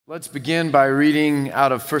Let's begin by reading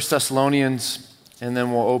out of 1 Thessalonians, and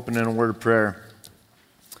then we'll open in a word of prayer.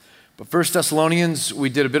 But 1 Thessalonians, we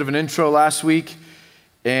did a bit of an intro last week,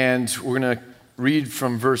 and we're going to read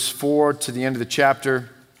from verse 4 to the end of the chapter,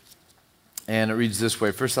 and it reads this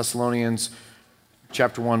way, 1 Thessalonians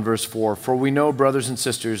chapter 1, verse 4, "For we know, brothers and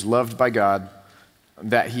sisters, loved by God,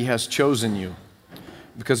 that he has chosen you,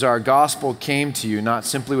 because our gospel came to you not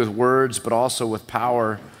simply with words, but also with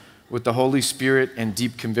power, with the Holy Spirit and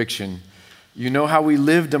deep conviction. You know how we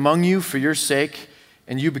lived among you for your sake,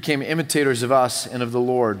 and you became imitators of us and of the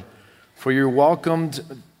Lord. For you welcomed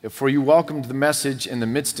the message in the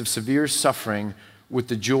midst of severe suffering with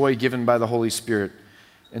the joy given by the Holy Spirit.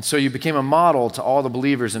 And so you became a model to all the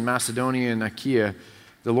believers in Macedonia and Achaia.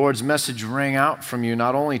 The Lord's message rang out from you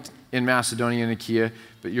not only in Macedonia and Achaia,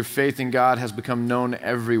 but your faith in God has become known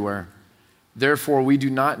everywhere. Therefore, we do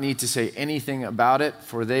not need to say anything about it,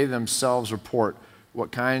 for they themselves report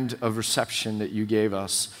what kind of reception that you gave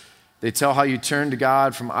us. They tell how you turned to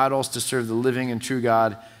God from idols to serve the living and true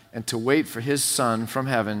God, and to wait for his Son from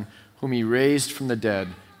heaven, whom he raised from the dead,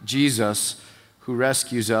 Jesus, who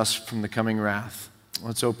rescues us from the coming wrath."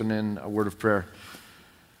 Let's open in a word of prayer.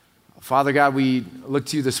 Father God, we look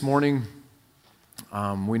to you this morning.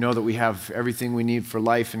 We know that we have everything we need for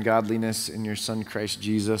life and godliness in your Son, Christ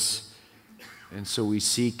Jesus. And so we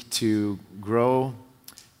seek to grow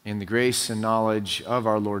in the grace and knowledge of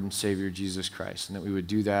our Lord and Savior, Jesus Christ, and that we would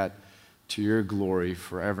do that to your glory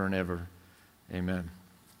forever and ever. Amen.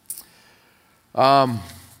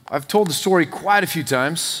 I've told the story quite a few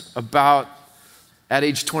times about at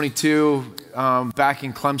age 22, back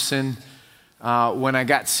in Clemson, when I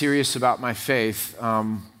got serious about my faith.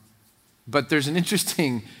 But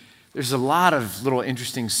there's a lot of little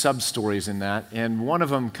interesting sub-stories in that, and one of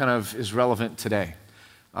them kind of is relevant today.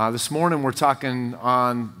 This morning we're talking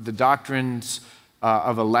on the doctrines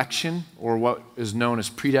of election, or what is known as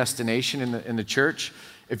predestination in the church.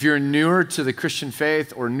 If you're newer to the Christian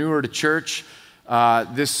faith or newer to church,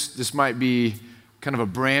 this might be kind of a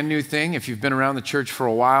brand new thing. If you've been around the church for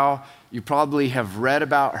a while, you probably have read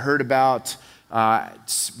about, heard about,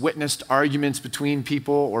 witnessed arguments between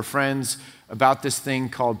people or friends about this thing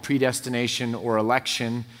called predestination or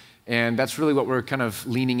election, and that's really what we're kind of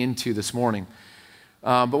leaning into this morning.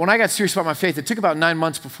 But when I got serious about my faith, it took about 9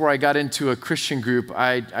 months before I got into a Christian group.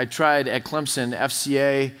 I tried at Clemson,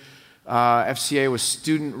 FCA. FCA was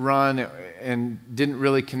student-run and didn't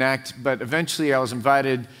really connect, but eventually I was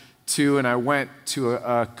invited to, and I went to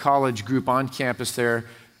a college group on campus there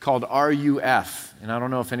called RUF. And I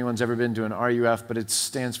don't know if anyone's ever been to an RUF, but it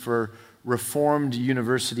stands for Reformed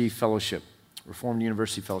University Fellowship. Reformed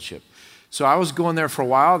University Fellowship. So I was going there for a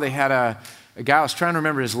while. They had a guy, I was trying to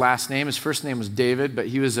remember his last name. His first name was David, but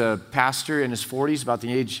he was a pastor in his 40s, about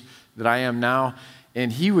the age that I am now.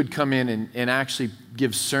 And he would come in and actually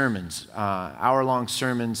give sermons, hour-long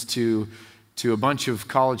sermons to a bunch of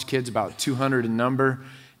college kids, about 200 in number.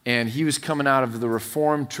 And he was coming out of the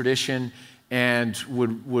Reformed tradition and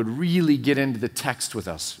would really get into the text with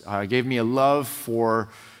us. Gave me a love for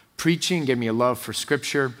preaching, gave me a love for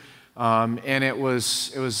Scripture, and it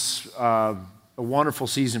was a wonderful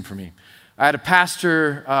season for me. I had a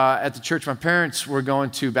pastor at the church my parents were going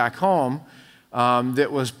to back home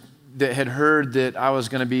that had heard that I was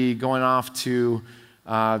going to be going off to,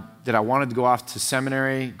 that I wanted to go off to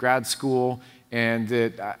seminary, grad school, and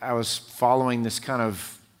that I was following this kind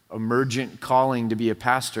of emergent calling to be a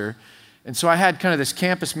pastor. And so I had kind of this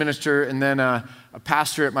campus minister and then a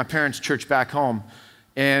pastor at my parents' church back home.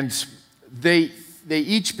 And they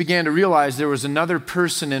each began to realize there was another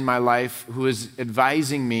person in my life who was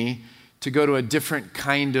advising me to go to a different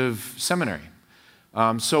kind of seminary.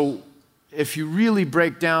 So if you really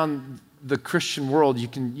break down the Christian world, you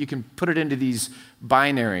can put it into these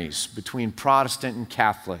binaries between Protestant and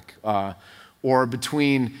Catholic, or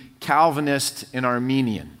between Calvinist and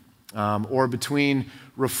Arminian, or between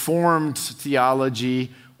Reformed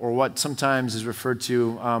theology, or what sometimes is referred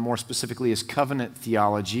to more specifically as covenant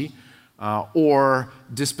theology, or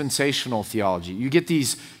dispensational theology. You get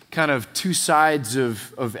these kind of two sides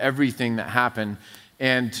of everything that happen.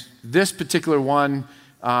 And this particular one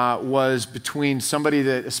was between somebody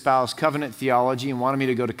that espoused covenant theology and wanted me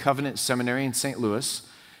to go to Covenant Seminary in St. Louis,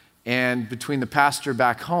 and between the pastor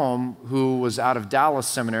back home who was out of Dallas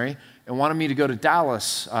Seminary and wanted me to go to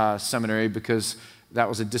Dallas Seminary because that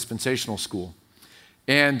was a dispensational school.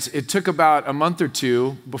 And it took about a month or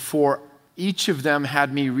two before each of them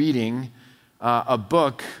had me reading a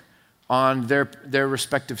book on their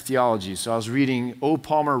respective theology. So I was reading O.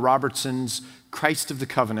 Palmer Robertson's Christ of the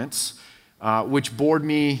Covenants, which bored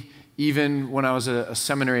me even when I was a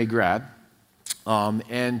seminary grad.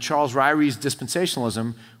 and Charles Ryrie's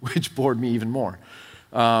dispensationalism, which bored me even more.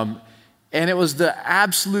 And it was the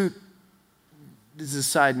absolute, this is a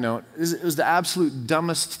side note, it was the absolute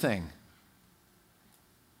dumbest thing.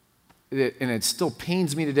 And it still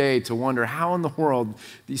pains me today to wonder how in the world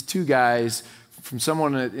these two guys, from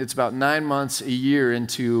someone it's about 9 months, a year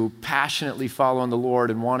into passionately following the Lord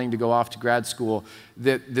and wanting to go off to grad school,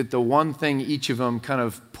 that the one thing each of them kind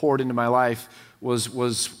of poured into my life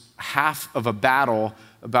was half of a battle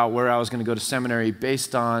about where I was going to go to seminary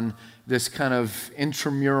based on this kind of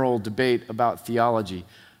intramural debate about theology.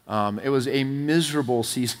 It was a miserable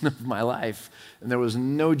season of my life, and there was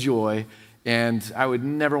no joy, and I would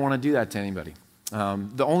never want to do that to anybody.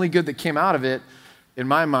 The only good that came out of it, in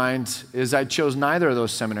my mind, is I chose neither of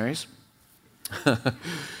those seminaries.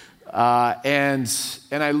 And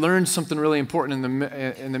I learned something really important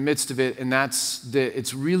in the midst of it, and that's that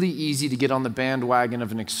it's really easy to get on the bandwagon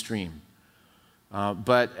of an extreme.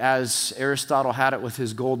 But as Aristotle had it with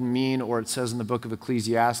his golden mean, or it says in the book of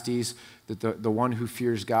Ecclesiastes, that the one who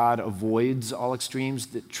fears God avoids all extremes,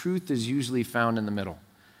 that truth is usually found in the middle.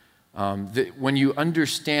 That when you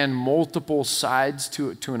understand multiple sides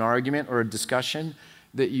to an argument or a discussion,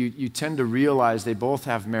 that you tend to realize they both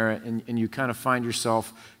have merit, and you kind of find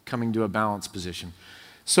yourself coming to a balanced position.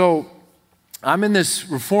 So I'm in this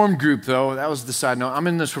reform group, though. That was the side note. I'm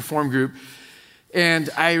in this reform group, and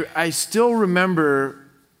I still remember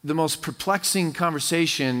the most perplexing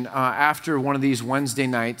conversation after one of these Wednesday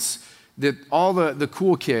nights, that all the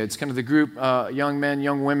cool kids, kind of the group, young men,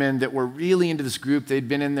 young women that were really into this group, they'd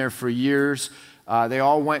been in there for years. They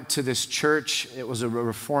all went to this church. It was a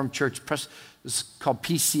Reformed church. It's called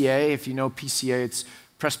PCA. If you know PCA, it's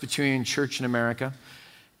Presbyterian Church in America.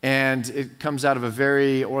 And it comes out of a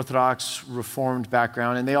very Orthodox Reformed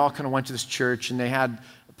background. And they all kind of went to this church, and they had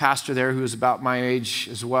a pastor there who was about my age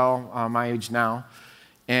as well, my age now.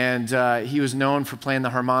 And he was known for playing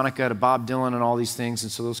the harmonica to Bob Dylan and all these things.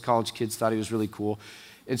 And so those college kids thought he was really cool.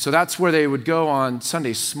 And so that's where they would go on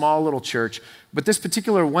Sundays, small little church. But this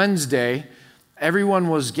particular Wednesday, everyone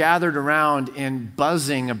was gathered around and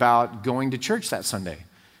buzzing about going to church that Sunday.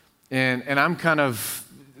 And I'm kind of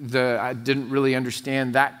I didn't really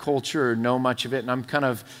understand that culture or know much of it. And I'm kind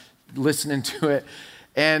of listening to it.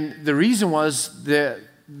 And the reason was that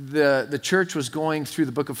the church was going through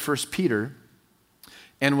the book of 1 Peter,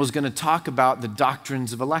 and was going to talk about the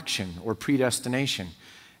doctrines of election or predestination.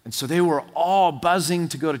 And so they were all buzzing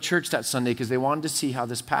to go to church that Sunday because they wanted to see how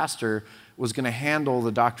this pastor was going to handle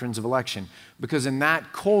the doctrines of election. Because in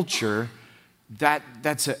that culture,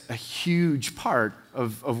 that's a huge part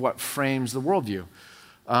of what frames the worldview.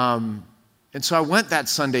 And so I went that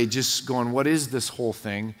Sunday just going, what is this whole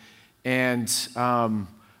thing? And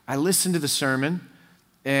I listened to the sermon,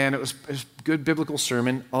 and it was a good biblical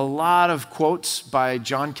sermon. A lot of quotes by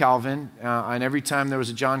John Calvin. And every time there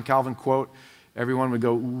was a John Calvin quote, everyone would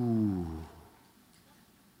go, ooh,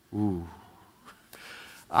 ooh.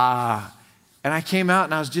 And I came out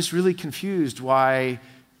and I was just really confused why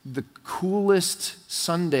the coolest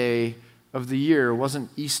Sunday of the year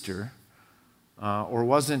wasn't Easter, or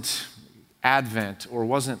wasn't Advent, or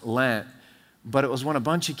wasn't Lent, but it was when a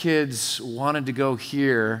bunch of kids wanted to go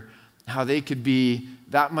hear how they could be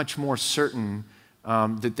that much more certain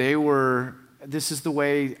that they were, this is the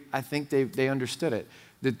way I think they understood it,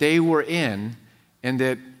 that they were in and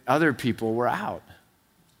that other people were out.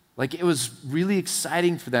 Like, it was really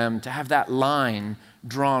exciting for them to have that line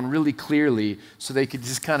drawn really clearly so they could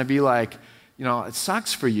just kind of be like, you know, it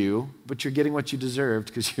sucks for you, but you're getting what you deserved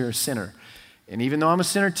because you're a sinner. And even though I'm a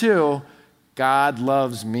sinner too, God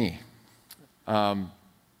loves me,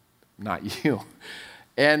 not you.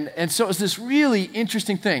 And so it was this really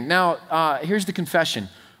interesting thing. Now, here's the confession.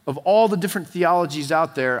 Of all the different theologies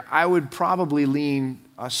out there, I would probably lean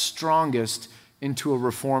strongest into a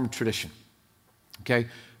Reformed tradition, okay?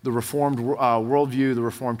 The Reformed worldview, the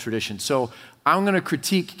Reformed tradition. So I'm going to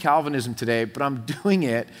critique Calvinism today, but I'm doing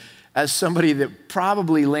it as somebody that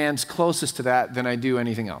probably lands closest to that than I do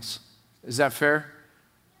anything else. Is that fair?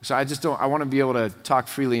 So I want to be able to talk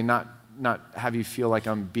freely and not have you feel like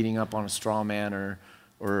I'm beating up on a straw man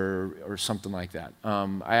or something like that.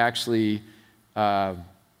 I actually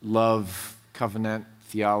love covenant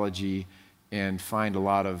theology and find a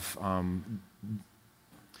lot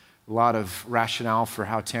of rationale for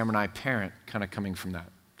how Tamara and I parent kind of coming from that.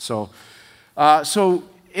 So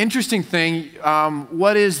interesting thing,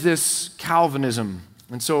 what is this Calvinism?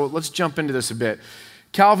 And so let's jump into this a bit.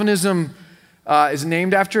 Calvinism is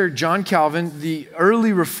named after John Calvin. The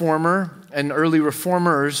early reformer and early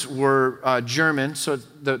reformers were German. So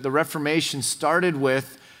the Reformation started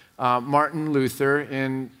with Martin Luther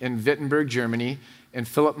in Wittenberg, Germany, and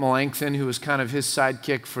Philip Melanchthon, who was kind of his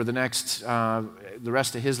sidekick for the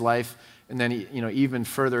rest of his life, and then even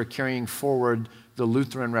further carrying forward the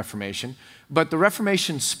Lutheran Reformation. But the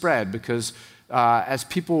Reformation spread because as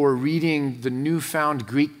people were reading the newfound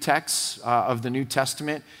Greek texts of the New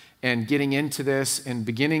Testament and getting into this and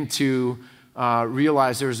beginning to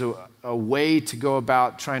realize there's a way to go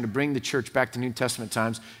about trying to bring the church back to New Testament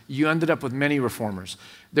times, you ended up with many reformers.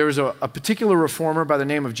 There was a particular reformer by the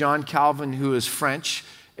name of John Calvin who is French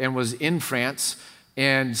and was in France.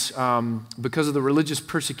 And because of the religious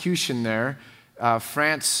persecution there,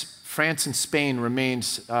 France and Spain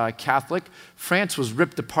remained Catholic. France was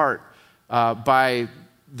ripped apart by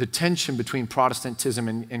the tension between Protestantism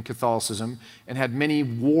and Catholicism and had many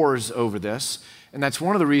wars over this. And that's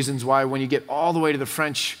one of the reasons why when you get all the way to the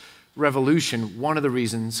French Revolution, one of the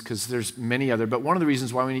reasons, because there's many other, but one of the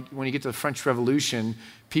reasons why when you get to the French Revolution,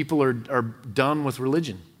 people are done with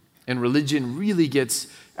religion. And religion really gets,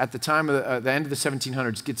 at the time of the end of the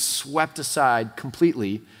 1700s, gets swept aside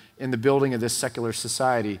completely in the building of this secular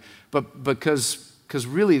society. But because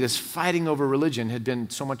really this fighting over religion had been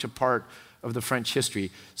so much a part of the French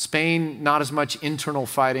history. Spain, not as much internal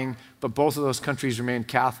fighting, but both of those countries remained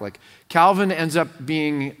Catholic. Calvin ends up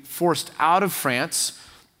being forced out of France,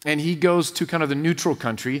 and he goes to kind of the neutral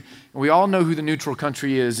country. And we all know who the neutral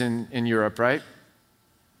country is in Europe, right?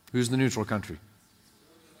 Who's the neutral country?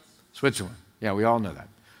 Switzerland. Yeah, we all know that.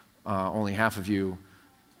 Only half of you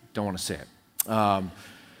don't want to say it.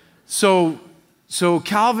 So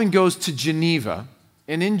Calvin goes to Geneva,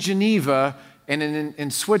 and in Geneva and in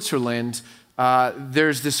Switzerland,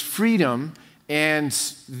 there's this freedom, and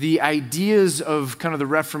the ideas of kind of the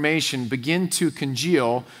Reformation begin to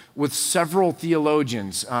congeal with several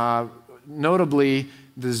theologians, notably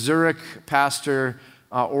the Zurich pastor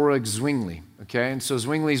Ulrich Zwingli. Okay, and so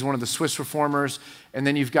Zwingli is one of the Swiss reformers, and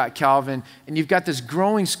then you've got Calvin, and you've got this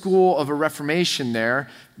growing school of a Reformation there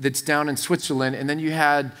that's down in Switzerland, and then you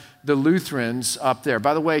had the Lutherans up there.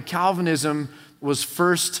 By the way, Calvinism was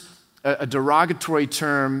first a derogatory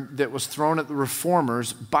term that was thrown at the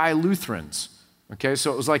reformers by Lutherans. Okay,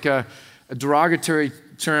 so it was like a derogatory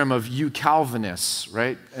term of you Calvinists,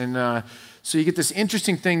 right? And so you get this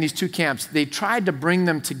interesting thing, these two camps. They tried to bring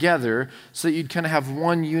them together so that you'd kind of have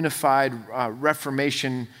one unified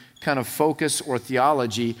Reformation kind of focus or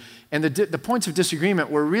theology. And the points of disagreement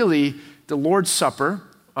were really the Lord's Supper,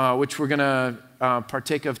 which we're going to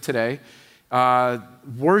partake of today,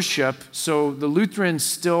 worship. So the Lutherans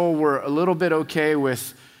still were a little bit okay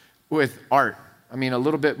with art. I mean, a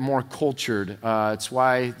little bit more cultured. It's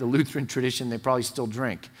why the Lutheran tradition, they probably still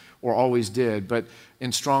drink, or always did, but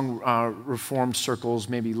in strong Reformed circles,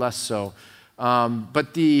 maybe less so.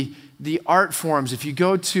 But the art forms, if you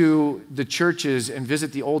go to the churches and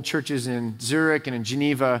visit the old churches in Zurich and in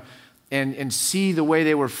Geneva and see the way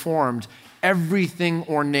they were formed, everything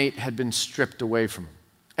ornate had been stripped away from them.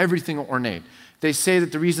 Everything ornate. They say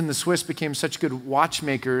that the reason the Swiss became such good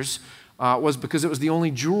watchmakers was because it was the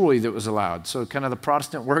only jewelry that was allowed. So kind of the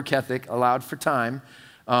Protestant work ethic allowed for time,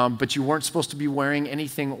 but you weren't supposed to be wearing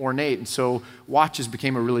anything ornate. And so watches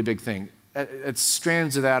became a really big thing.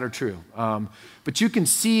 Strands of that are true. But you can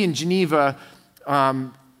see in Geneva,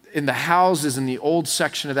 in the houses in the old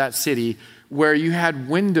section of that city, where you had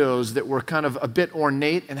windows that were kind of a bit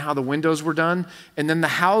ornate in how the windows were done. And then the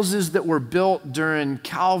houses that were built during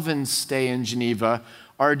Calvin's stay in Geneva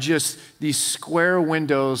are just these square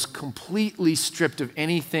windows completely stripped of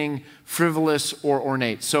anything frivolous or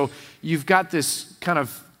ornate. So you've got this kind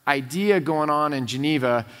of idea going on in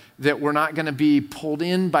Geneva that we're not going to be pulled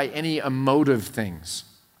in by any emotive things,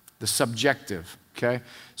 the subjective, okay?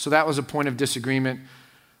 So that was a point of disagreement.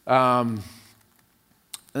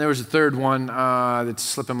 And there was a third one that's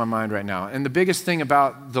slipping my mind right now. And the biggest thing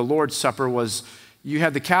about the Lord's Supper was you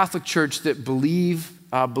had the Catholic Church that believed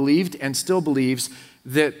and still believes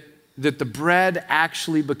that the bread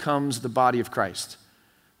actually becomes the body of Christ.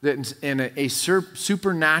 That in a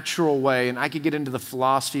supernatural way, and I could get into the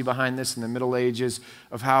philosophy behind this in the Middle Ages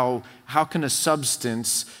of how can a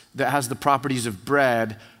substance that has the properties of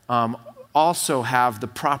bread also have the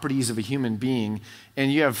properties of a human being.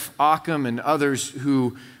 And you have Occam and others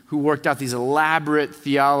who worked out these elaborate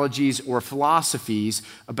theologies or philosophies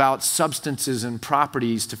about substances and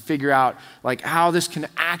properties to figure out like how this can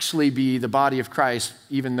actually be the body of Christ,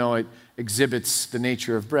 even though it exhibits the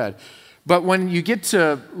nature of bread. But when you get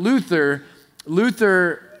to Luther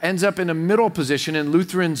ends up in a middle position, and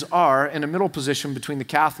Lutherans are in a middle position between the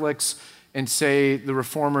Catholics and, say, the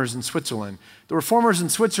Reformers in Switzerland. The Reformers in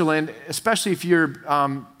Switzerland, especially if you're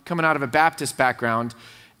coming out of a Baptist background,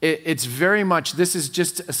 It's very much, this is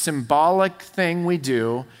just a symbolic thing we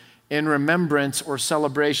do in remembrance or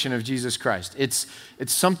celebration of Jesus Christ. It's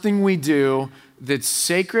something we do that's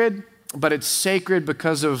sacred, but it's sacred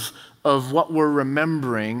because of what we're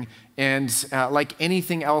remembering. And like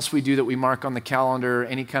anything else we do that we mark on the calendar,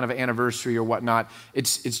 any kind of anniversary or whatnot,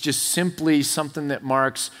 it's just simply something that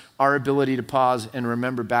marks our ability to pause and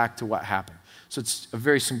remember back to what happened. So it's a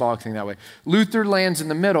very symbolic thing that way. Luther lands in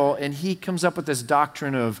the middle, and he comes up with this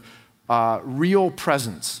doctrine of real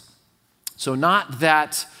presence. So not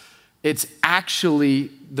that it's actually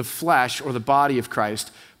the flesh or the body of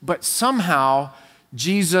Christ, but somehow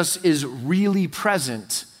Jesus is really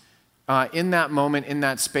present in that moment, in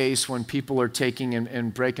that space when people are taking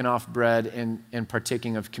and breaking off bread and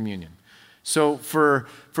partaking of communion. So for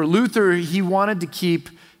Luther, he wanted to keep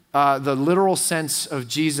the literal sense of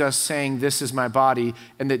Jesus saying, "This is my body,"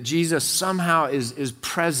 and that Jesus somehow is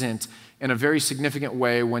present in a very significant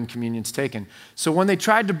way when communion's taken. So when they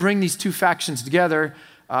tried to bring these two factions together,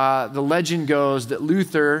 the legend goes that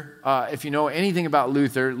Luther, if you know anything about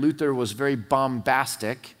Luther, Luther was very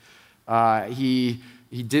bombastic. He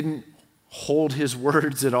didn't hold his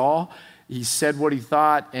words at all. He said what he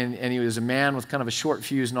thought, and he was a man with kind of a short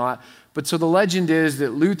fuse and all that. But so the legend is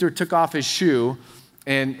that Luther took off his shoe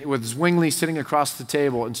and with Zwingli sitting across the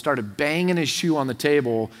table and started banging his shoe on the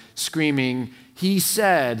table, screaming, he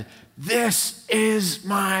said, "This is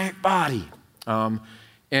my body."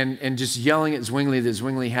 And just yelling at Zwingli that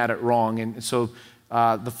Zwingli had it wrong. And so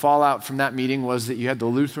the fallout from that meeting was that you had the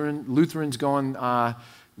Lutherans going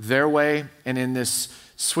their way, and in this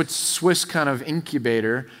Swiss kind of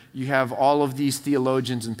incubator, you have all of these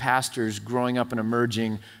theologians and pastors growing up and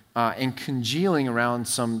emerging and congealing around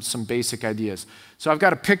some basic ideas. So I've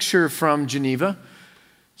got a picture from Geneva.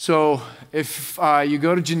 So if you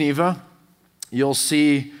go to Geneva, you'll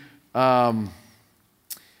see, and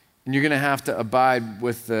you're going to have to abide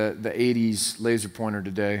with the 80s laser pointer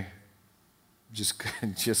today, just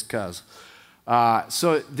because.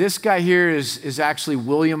 So this guy here is actually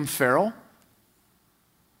William Farel.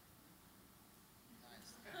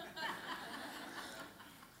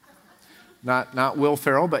 Not Will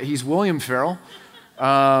Ferrell, but he's William Farel.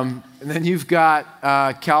 And then you've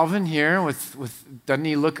got Calvin here with doesn't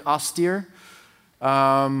he look austere?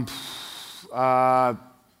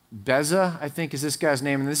 Beza, I think, is this guy's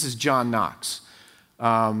name, and this is John Knox.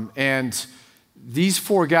 And these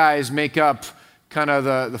four guys make up kind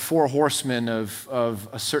of the four horsemen of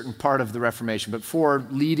a certain part of the Reformation, but four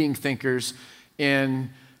leading thinkers in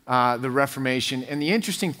the Reformation. And the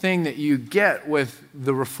interesting thing that you get with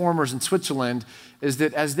the reformers in Switzerland is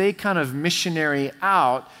that as they kind of missionary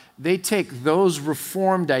out, they take those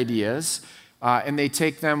reformed ideas and they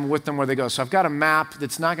take them with them where they go. So I've got a map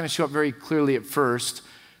that's not going to show up very clearly at first,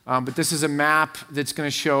 but this is a map that's going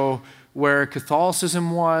to show where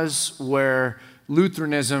Catholicism was, where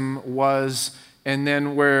Lutheranism was, and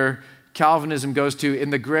then where Calvinism goes to. In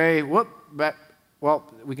the gray, well,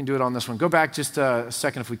 we can do it on this one. Go back just a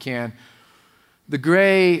second if we can. The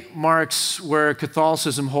gray marks where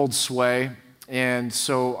Catholicism holds sway. And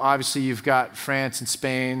so obviously you've got France and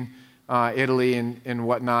Spain, Italy and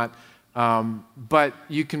whatnot. But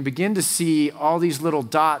you can begin to see all these little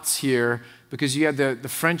dots here because you had the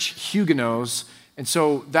French Huguenots. And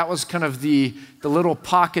so that was kind of the little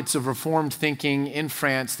pockets of Reformed thinking in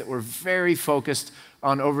France that were very focused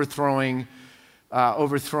on overthrowing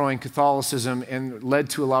Catholicism and led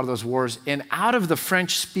to a lot of those wars. And out of the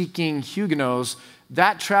French-speaking Huguenots,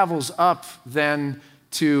 that travels up then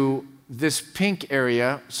to this pink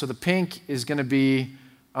area. So the pink is going to be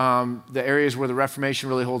the areas where the Reformation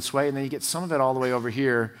really holds sway, and then you get some of it all the way over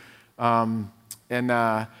here. But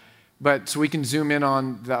so we can zoom in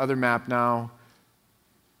on the other map now.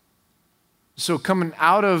 So coming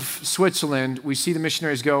out of Switzerland, we see the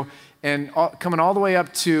missionaries go, and coming all the way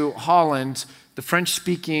up to Holland, the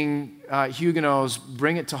French-speaking Huguenots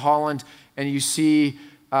bring it to Holland, and you see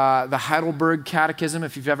the Heidelberg Catechism,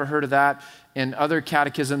 if you've ever heard of that, and other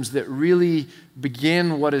catechisms that really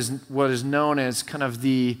begin what is known as kind of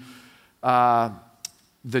the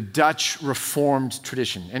Dutch Reformed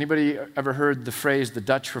tradition. Anybody ever heard the phrase the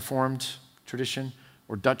Dutch Reformed tradition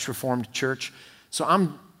or Dutch Reformed Church? So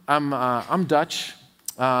I'm Dutch.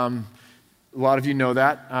 A lot of you know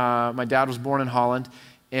that. My dad was born in Holland.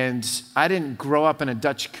 And I didn't grow up in a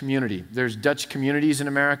Dutch community. There's Dutch communities in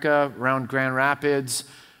America around Grand Rapids,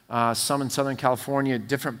 some in Southern California,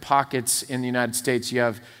 different pockets in the United States. You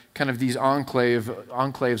have kind of these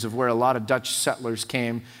enclaves of where a lot of Dutch settlers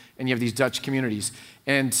came, and you have these Dutch communities.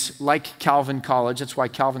 And like Calvin College, that's why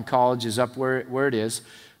Calvin College is up where it is,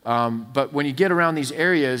 But when you get around these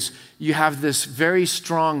areas, you have this very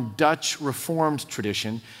strong Dutch Reformed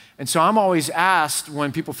tradition. And so I'm always asked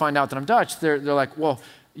when people find out that I'm Dutch, they're like, well,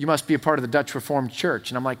 you must be a part of the Dutch Reformed Church.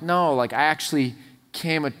 And I'm like, no, like I actually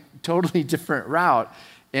came a totally different route.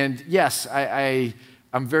 And yes,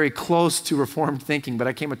 I'm very close to Reformed thinking, but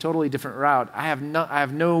I came a totally different route. I have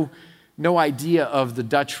no idea of the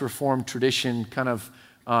Dutch Reformed tradition kind of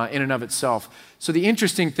in and of itself. So the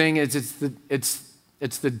interesting thing is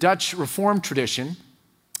it's the Dutch Reformed tradition.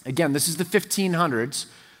 Again, this is the 1500s,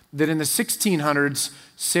 that in the 1600s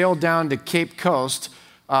sailed down to Cape Coast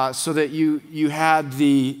so that you had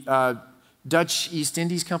the Dutch East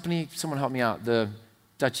Indies Company. Someone help me out. The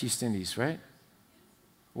Dutch East Indies, right?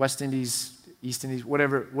 West Indies, East Indies,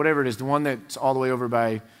 whatever it is, the one that's all the way over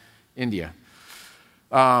by India.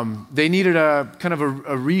 They needed a kind of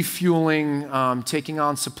a refueling, taking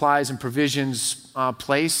on supplies and provisions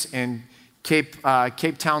place, and Cape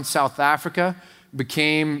Town, South Africa,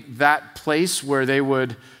 became that place where they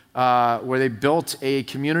built a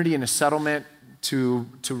community and a settlement to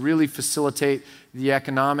really facilitate the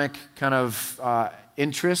economic kind of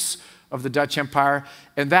interests of the Dutch Empire.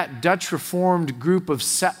 And that Dutch Reformed group of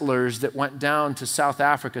settlers that went down to South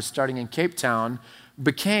Africa, starting in Cape Town,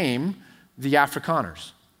 became the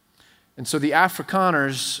Afrikaners. And so the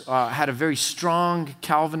Afrikaners had a very strong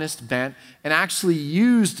Calvinist bent and actually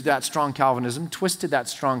used that strong Calvinism, twisted that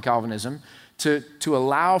strong Calvinism to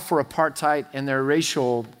allow for apartheid in their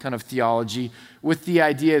racial kind of theology, with the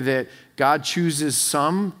idea that God chooses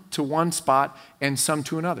some to one spot and some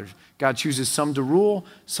to another. God chooses some to rule,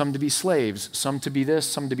 some to be slaves, some to be this,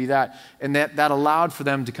 some to be that. And that allowed for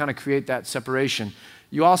them to kind of create that separation.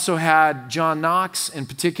 You also had John Knox, in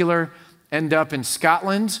particular, end up in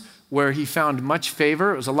Scotland, where he found much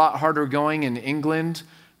favor. It was a lot harder going in England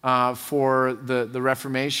for the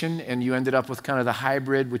Reformation, and you ended up with kind of the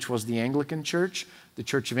hybrid, which was the Anglican Church, the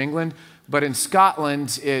Church of England. But in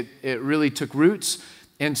Scotland, it really took roots.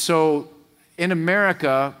 And so in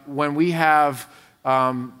America, when we have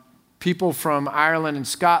people from Ireland and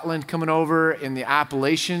Scotland coming over in the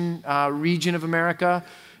Appalachian region of America,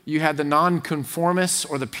 you had the nonconformists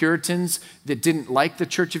or the Puritans that didn't like the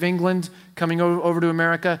Church of England coming over to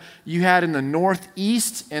America. You had in the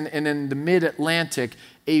Northeast and in the Mid-Atlantic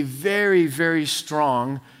a very, very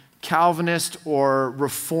strong Calvinist or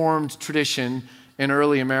Reformed tradition in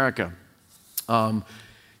early America.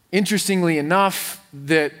 Interestingly enough,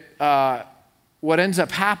 that what ends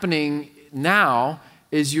up happening now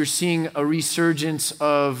is you're seeing a resurgence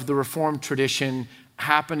of the Reformed tradition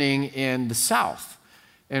happening in the South.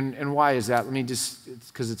 And why is that? Let me just,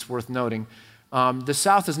 because it's worth noting. The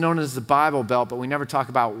South is known as the Bible Belt, but we never talk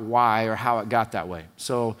about why or how it got that way.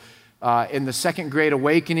 So in the Second Great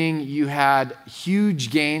Awakening, you had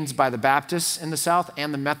huge gains by the Baptists in the South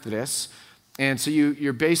and the Methodists. And so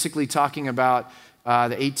you're basically talking about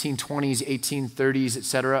the 1820s, 1830s, et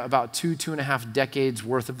cetera, about 2.5 decades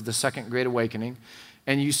worth of the Second Great Awakening.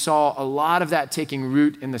 And you saw a lot of that taking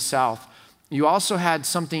root in the South. You also had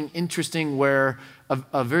something interesting where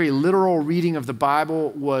a very literal reading of the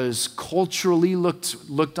Bible was culturally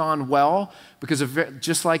looked on well, because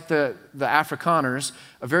just like the Afrikaners,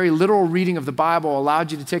 a very literal reading of the Bible allowed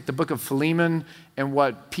you to take the book of Philemon and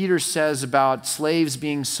what Peter says about slaves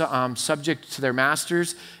being subject to their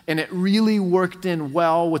masters, and it really worked in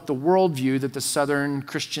well with the worldview that the Southern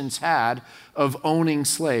Christians had of owning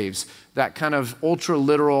slaves, that kind of ultra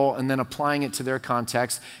literal and then applying it to their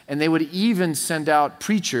context. And they would even send out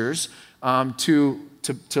preachers to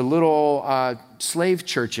little slave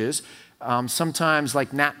churches, sometimes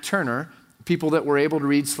like Nat Turner, people that were able to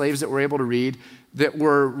read, slaves that were able to read, that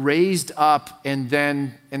were raised up and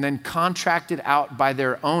then contracted out by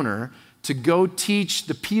their owner to go teach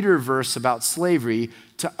the Peter verse about slavery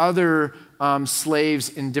to other slaves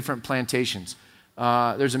in different plantations.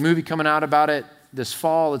 There's a movie coming out about it this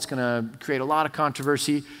fall. It's going to create a lot of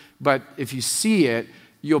controversy, but if you see it,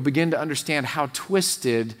 you'll begin to understand how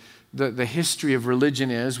twisted the history of religion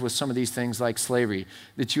is with some of these things like slavery.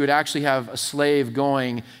 That you would actually have a slave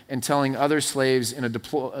going and telling other slaves in a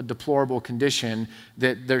deplorable condition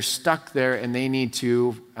that they're stuck there and they need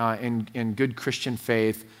to, in good Christian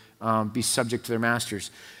faith, be subject to their masters.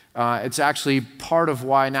 It's actually part of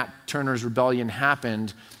why Nat Turner's rebellion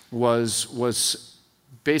happened was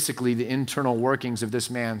basically the internal workings of this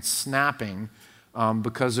man snapping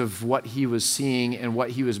because of what he was seeing and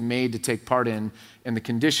what he was made to take part in, and the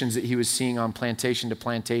conditions that he was seeing on plantation to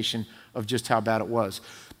plantation of just how bad it was.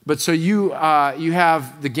 But so you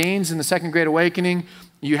have the gains in the Second Great Awakening,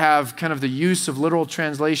 you have kind of the use of literal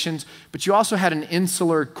translations, but you also had an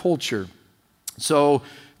insular culture. So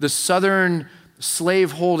the Southern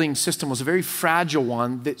slave-holding system was a very fragile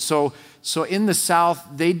one. So in the South,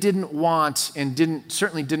 they didn't want, and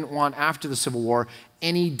certainly didn't want after the Civil War,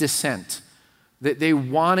 any dissent. They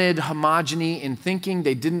wanted homogeny in thinking.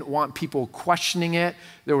 They didn't want people questioning it.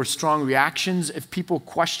 There were strong reactions if people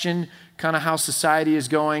questioned kind of how society is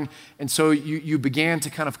going. And so you began to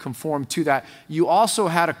kind of conform to that. You also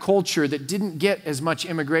had a culture that didn't get as much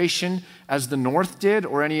immigration as the North did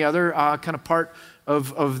or any other kind of part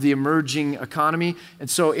of the emerging economy. And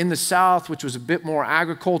so in the South, which was a bit more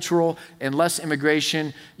agricultural and less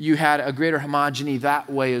immigration, you had a greater homogeny that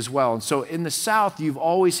way as well. And so in the South, you've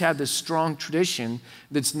always had this strong tradition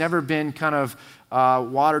that's never been kind of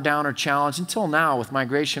watered down or challenged until now with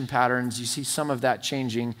migration patterns. You see some of that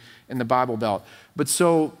changing in the Bible Belt. But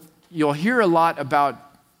so you'll hear a lot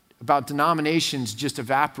about denominations just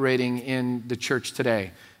evaporating in the church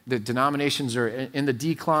today. The denominations are in the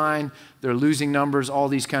decline, they're losing numbers, all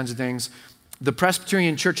these kinds of things. The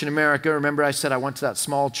Presbyterian Church in America, remember I said I went to that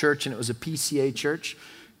small church and it was a PCA church?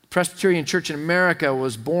 Presbyterian Church in America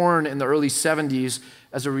was born in the early 70s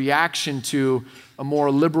as a reaction to a more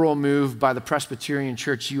liberal move by the Presbyterian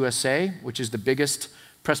Church USA, which is the biggest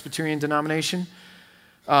Presbyterian denomination.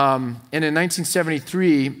 And in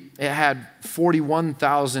 1973, it had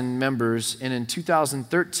 41,000 members, and in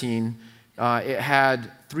 2013, it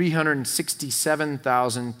had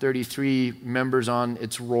 367,033 members on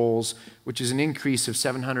its rolls, which is an increase of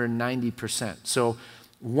 790%. So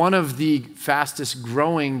one of the fastest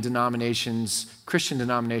growing denominations, Christian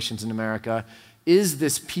denominations in America, is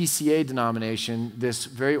this PCA denomination, this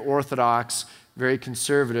very orthodox, very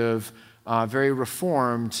conservative, very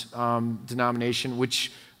reformed denomination, which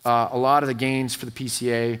a lot of the gains for the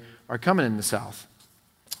PCA are coming in the South.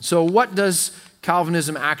 So what does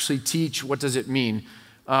Calvinism actually teach? What does it mean?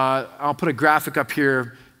 I'll put a graphic up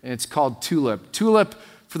here, and it's called TULIP. TULIP,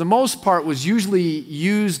 for the most part, was usually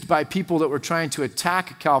used by people that were trying to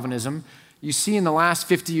attack Calvinism. You see in the last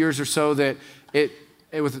 50 years or so that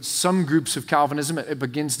with some groups of Calvinism, it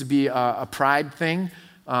begins to be a pride thing,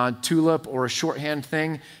 TULIP, or a shorthand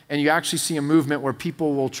thing. And you actually see a movement where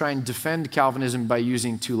people will try and defend Calvinism by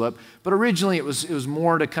using TULIP. But originally it was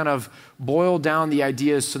more to kind of boil down the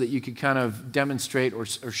ideas so that you could kind of demonstrate or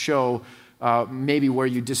show maybe where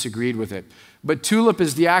you disagreed with it. But TULIP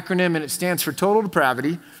is the acronym, and it stands for total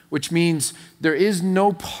depravity, which means there is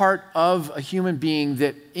no part of a human being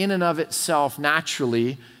that in and of itself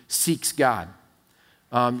naturally seeks God.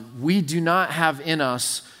 We do not have in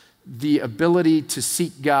us the ability to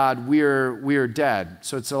seek God. We're dead.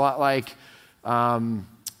 So it's a lot like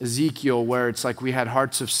Ezekiel, where it's like we had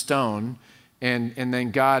hearts of stone, and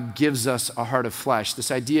then God gives us a heart of flesh.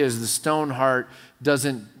 This idea is the stone heart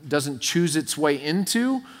doesn't choose its way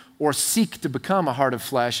into or seek to become a heart of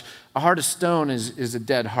flesh. A heart of stone is a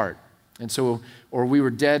dead heart. And so, or we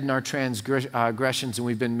were dead in our transgressions and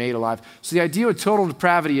we've been made alive. So the idea of total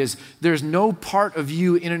depravity is there's no part of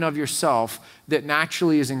you in and of yourself that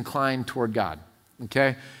naturally is inclined toward God,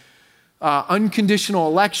 okay? Unconditional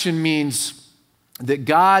election means that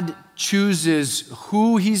God chooses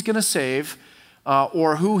who he's going to save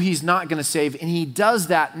or who he's not going to save, and he does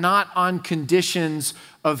that not on conditions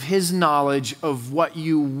of his knowledge of what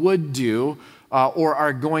you would do or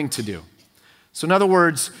are going to do. So in other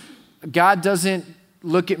words, God doesn't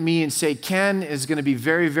look at me and say, Ken is going to be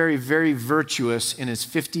very, very, very virtuous in his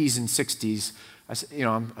 50s and 60s.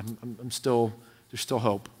 I'm still, there's still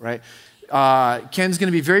hope, right? Ken's going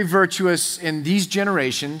to be very virtuous in these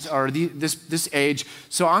generations or this age,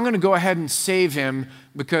 so I'm going to go ahead and save him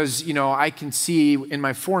because, I can see in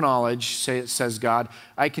my foreknowledge, says God,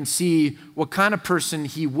 I can see what kind of person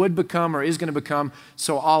he would become or is going to become,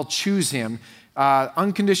 so I'll choose him.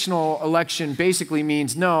 Unconditional election basically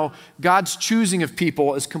means no, God's choosing of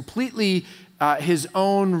people is completely his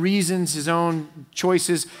own reasons, his own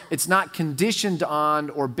choices. It's not conditioned on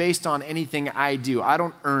or based on anything I do. I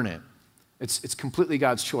don't earn it. It's completely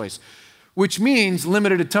God's choice, which means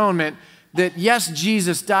limited atonement, that yes,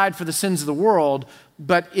 Jesus died for the sins of the world,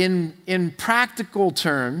 but in practical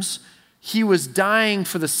terms, he was dying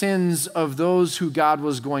for the sins of those who God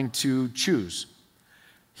was going to choose.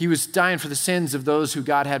 He was dying for the sins of those who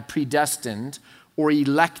God had predestined or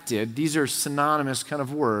elected. These are synonymous kind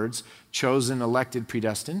of words, chosen, elected,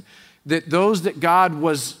 predestined. That those that God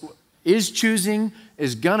is choosing,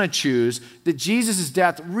 is gonna choose, that Jesus'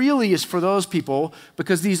 death really is for those people,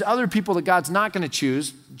 because these other people that God's not gonna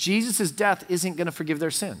choose, Jesus' death isn't gonna forgive their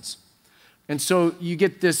sins. And so you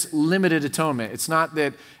get this limited atonement. It's not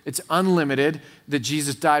that it's unlimited, that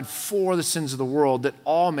Jesus died for the sins of the world, that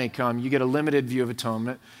all may come. You get a limited view of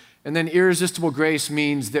atonement. And then irresistible grace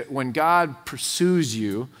means that when God pursues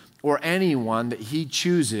you or anyone that he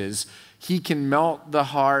chooses, he can melt the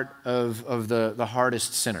heart of the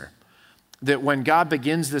hardest sinner. That when God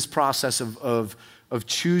begins this process of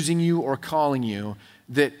choosing you or calling you,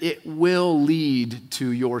 that it will lead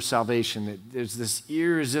to your salvation. That there's this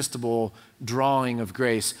irresistible drawing of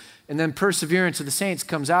grace. And then perseverance of the saints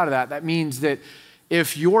comes out of that. That means that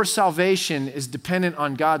if your salvation is dependent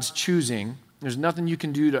on God's choosing, there's nothing you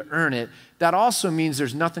can do to earn it. That also means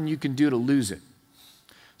there's nothing you can do to lose it.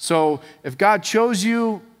 So if God chose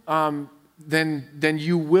you, then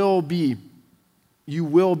you will be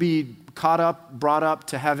caught up, brought up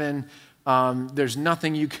to heaven. There's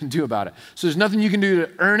nothing you can do about it. So there's nothing you can do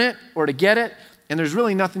to earn it or to get it, and there's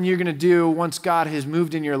really nothing you're going to do once God has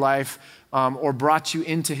moved in your life or brought you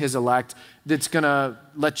into his elect that's going to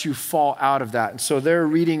let you fall out of that. And so their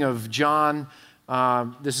reading of John,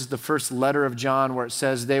 this is the first letter of John where it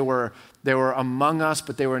says they were among us,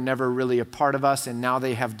 but they were never really a part of us, and now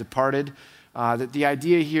they have departed. That the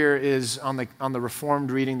idea here is on the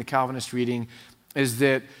Reformed reading, the Calvinist reading, is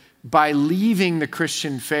that by leaving the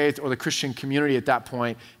Christian faith or the Christian community at that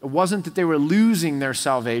point, it wasn't that they were losing their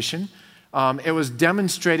salvation. It was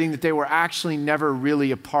demonstrating that they were actually never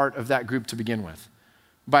really a part of that group to begin with.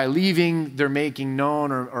 By leaving, they're making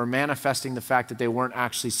known or manifesting the fact that they weren't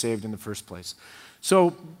actually saved in the first place.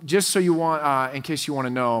 So just so you want, in case you want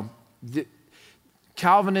to know,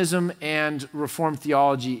 Calvinism and Reformed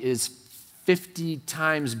theology is 50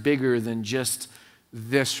 times bigger than just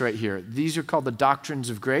this right here. These are called the doctrines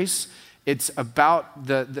of grace. It's about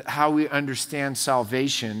how we understand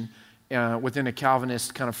salvation within a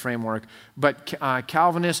Calvinist kind of framework. But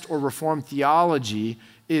Calvinist or Reformed theology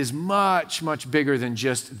is much, much bigger than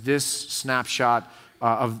just this snapshot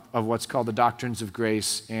of what's called the doctrines of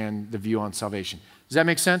grace and the view on salvation. Does that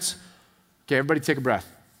make sense? Okay, everybody take a breath.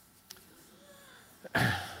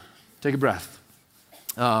 Take a breath.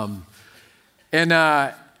 And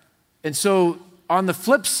so on the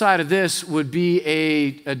flip side of this would be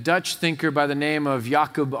a Dutch thinker by the name of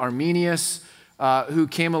Jacob Arminius, who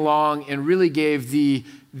came along and really gave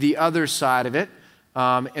the other side of it.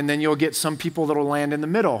 And then you'll get some people that will land in the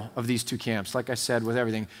middle of these two camps, like I said, with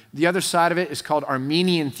everything. The other side of it is called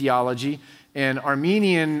Armenian theology. And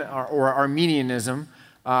Armenian or Armenianism,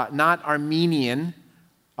 not Armenian,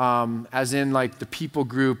 as in like the people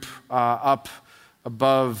group up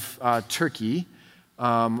above Turkey,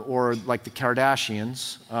 or like the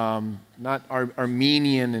Kardashians, not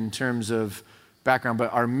Armenian in terms of background,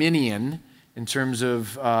 but Arminian in terms of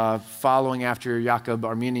following after Jacob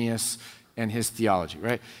Arminius and his theology,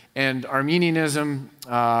 right? And Armenianism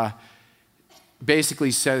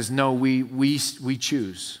basically says, no, we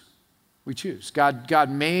choose. We choose. God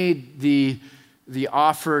made the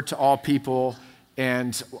offer to all people,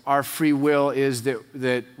 and our free will is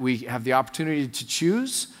that we have the opportunity to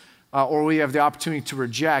choose, or we have the opportunity to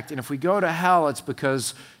reject. And if we go to hell, it's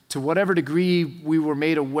because to whatever degree we were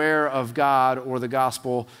made aware of God or the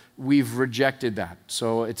gospel, we've rejected that.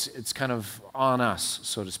 So it's kind of on us,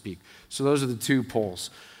 so to speak. So those are the two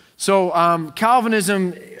poles. So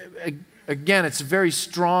Calvinism, again, it's a very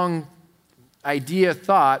strong idea,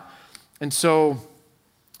 thought. And so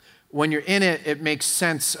when you're in it, it makes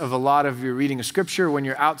sense of a lot of your reading of Scripture. When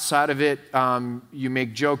you're outside of it, you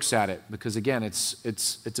make jokes at it because, again, it's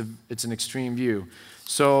an extreme view.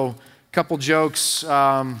 So a couple jokes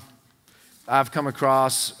I've come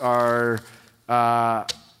across are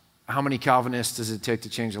how many Calvinists does it take to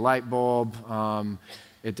change a light bulb?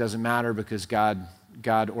 It doesn't matter because God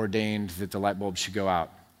ordained that the light bulb should go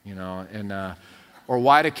out, you know. And or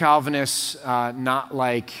why do Calvinists not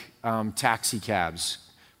like taxi cabs?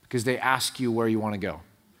 Because they ask you where you want to go,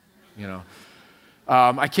 you know.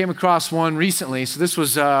 I came across one recently, so this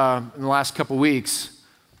was in the last couple weeks.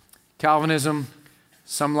 Calvinism,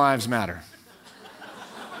 some lives matter.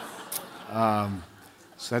 So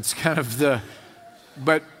that's kind of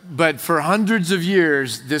but for hundreds of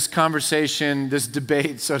years, this conversation, this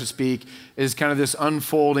debate, so to speak, is kind of this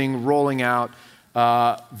unfolding, rolling out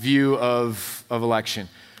view of election.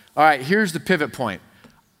 All right, here's the pivot point.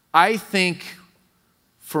 I think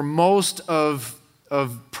for most of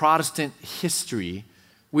Protestant history,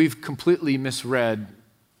 we've completely misread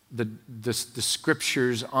the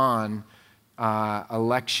scriptures on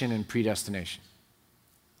election and predestination.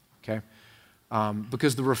 Okay?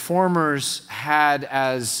 Because the Reformers had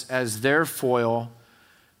as their foil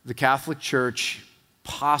the Catholic Church,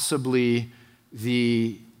 possibly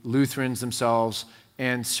the Lutherans themselves,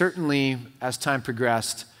 and certainly as time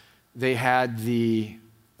progressed, they had the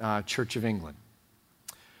Church of England.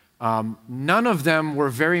 None of them were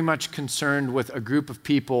very much concerned with a group of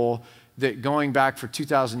people that going back for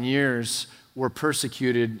 2,000 years were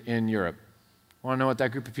persecuted in Europe. Want to know what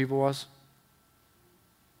that group of people was?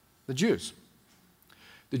 The Jews.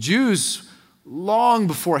 The Jews, long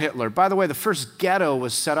before Hitler, by the way, the first ghetto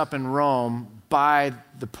was set up in Rome by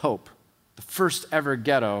the Pope. The first ever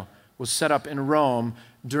ghetto was set up in Rome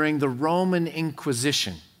during the Roman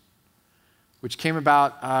Inquisition, which came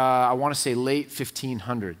about, I want to say, late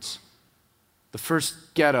 1500s. The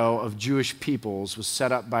first ghetto of Jewish peoples was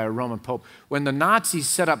set up by a Roman Pope. When the Nazis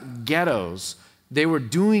set up ghettos, they were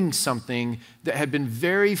doing something that had been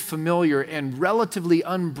very familiar and relatively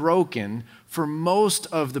unbroken for most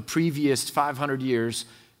of the previous 500 years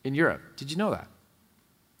in Europe. Did you know that?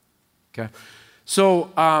 Okay. So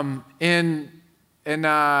in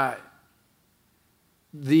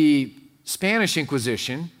the Spanish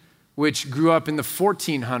Inquisition, which grew up in the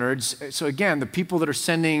 1400s, so again, the people that are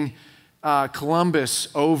sending Columbus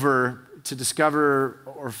over to discover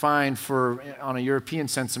or find on a European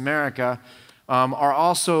sense, America, are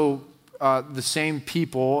also the same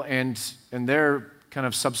people and their kind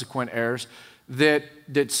of subsequent heirs that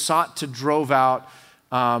sought to drove out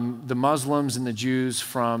the Muslims and the Jews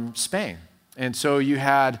from Spain. And so you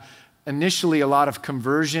had initially a lot of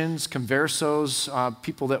conversions, conversos,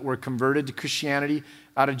 people that were converted to Christianity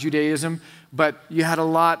out of Judaism, but you had a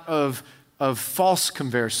lot of false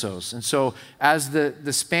conversos. And so as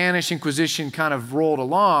the Spanish Inquisition kind of rolled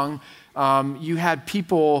along, you had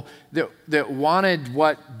people that wanted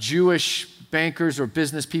what Jewish bankers or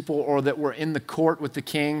business people or that were in the court with the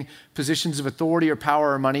king, positions of authority or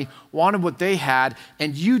power or money, wanted what they had,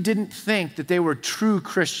 and you didn't think that they were true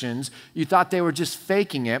Christians. You thought they were just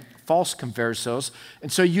faking it, false conversos.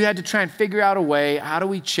 And so you had to try and figure out a way, how do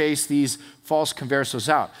we chase these false conversos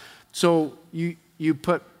out? So you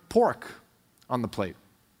put pork on the plate.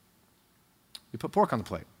 You put pork on the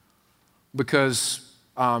plate because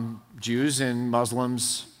Jews and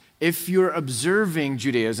Muslims, if you're observing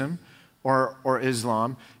Judaism or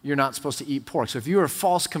Islam, you're not supposed to eat pork. So if you were a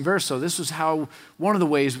false converso, this was how one of the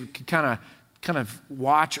ways we could kind of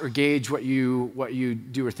watch or gauge what you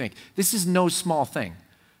do or think. This is no small thing.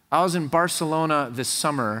 I was in Barcelona this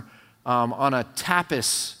summer on a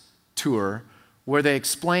tapas tour where they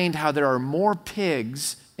explained how there are more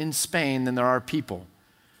pigs in Spain than there are people.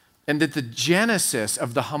 And that the genesis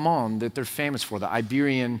of the jamón that they're famous for, the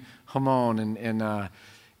Iberian jamón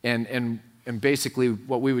and basically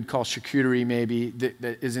what we would call charcuterie maybe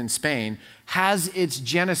that is in Spain, has its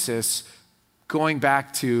genesis going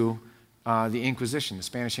back to the Inquisition, the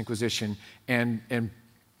Spanish Inquisition, and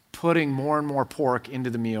putting more and more pork into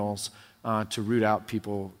the meals to root out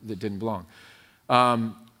people that didn't belong.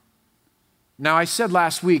 Now, I said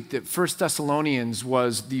last week that 1 Thessalonians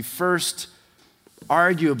was the first,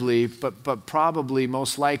 arguably, but probably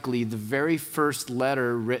most likely, the very first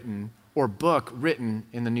letter written or book written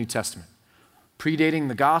in the New Testament. Predating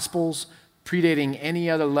the Gospels, predating any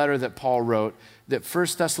other letter that Paul wrote, that 1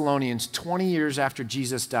 Thessalonians, 20 years after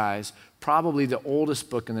Jesus dies, probably the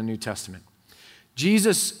oldest book in the New Testament.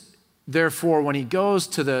 Jesus, therefore, when he goes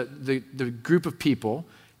to the group of people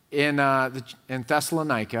in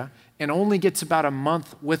Thessalonica and only gets about a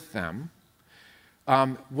month with them,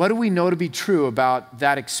 what do we know to be true about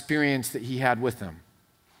that experience that he had with them?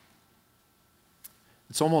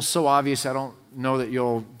 It's almost so obvious, I don't know that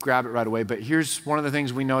you'll grab it right away, but here's one of the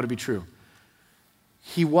things we know to be true.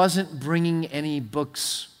 He wasn't bringing any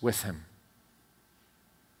books with him.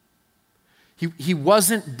 He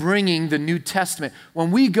wasn't bringing the New Testament.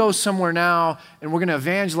 When we go somewhere now and we're going to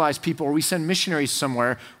evangelize people or we send missionaries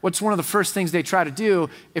somewhere, what's one of the first things they try to do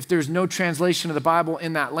if there's no translation of the Bible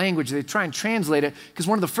in that language? They try and translate it because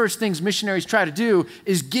one of the first things missionaries try to do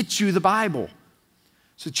is get you the Bible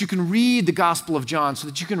so that you can read the Gospel of John, so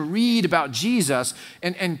that you can read about Jesus,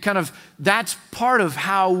 and kind of that's part of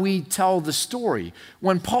how we tell the story.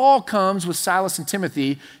 When Paul comes with Silas and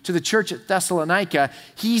Timothy to the church at Thessalonica,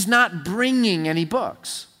 he's not bringing any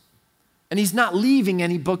books, and he's not leaving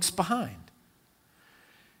any books behind.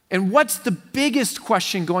 And what's the biggest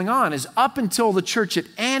question going on is up until the church at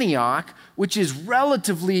Antioch, which is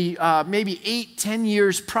relatively maybe 8-10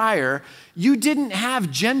 years prior, you didn't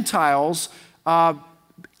have Gentiles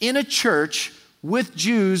in a church with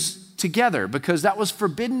Jews together because that was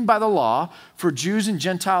forbidden by the law for Jews and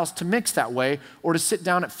Gentiles to mix that way or to sit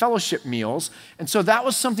down at fellowship meals. And so that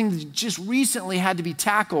was something that just recently had to be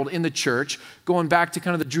tackled in the church, going back to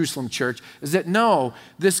kind of the Jerusalem church, is that no,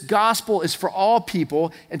 this gospel is for all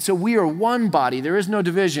people, and so we are one body. There is no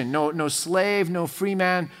division, no slave, no free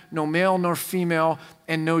man, no male nor female.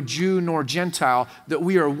 and no Jew nor Gentile, that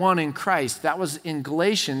we are one in Christ. That was in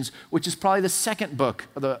Galatians, which is probably the second book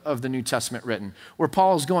of the New Testament written, where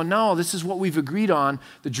Paul is going, no, this is what we've agreed on,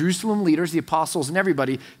 the Jerusalem leaders, the apostles, and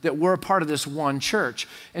everybody, that we're a part of this one church.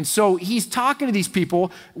 And so he's talking to these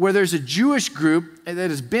people where there's a Jewish group that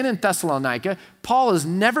has been in Thessalonica. Paul has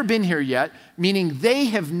never been here yet, meaning they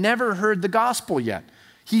have never heard the gospel yet.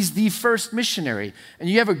 He's the first missionary. And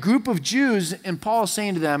you have a group of Jews, and Paul is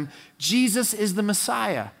saying to them, Jesus is the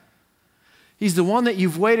Messiah. He's the one that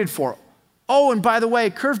you've waited for. Oh, and by the way,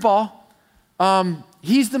 curveball,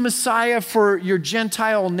 he's the Messiah for your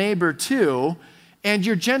Gentile neighbor too. And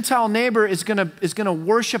your Gentile neighbor is gonna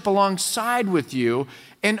worship alongside with you.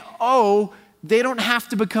 And oh, they don't have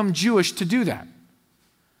to become Jewish to do that.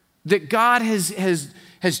 That God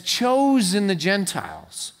has chosen the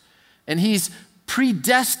Gentiles. And he's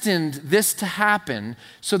predestined this to happen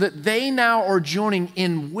so that they now are joining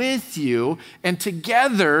in with you, and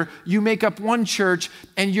together you make up one church,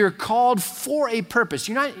 and you're called for a purpose.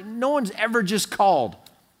 No one's ever just called.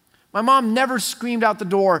 My mom never screamed out the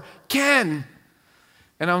door, Ken.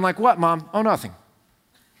 And I'm like, what, Mom? Oh, nothing.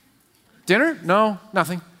 Dinner? No,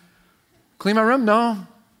 nothing. Clean my room? No,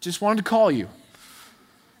 just wanted to call you.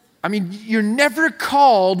 I mean, you're never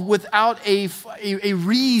called without a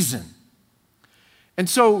reason. And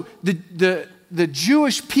so the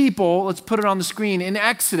Jewish people, let's put it on the screen, in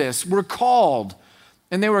Exodus were called.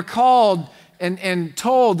 And they were called and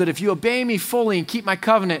told that if you obey me fully and keep my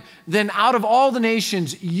covenant, then out of all the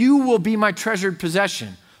nations, you will be my treasured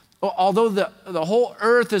possession. Although the whole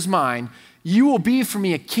earth is mine, you will be for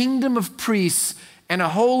me a kingdom of priests and a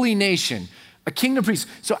holy nation. A kingdom of priests.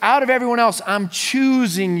 So out of everyone else, I'm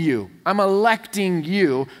choosing you. I'm electing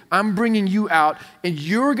you. I'm bringing you out. And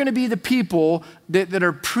you're going to be the people that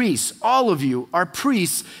are priests. All of you are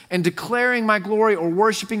priests and declaring my glory or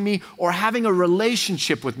worshiping me or having a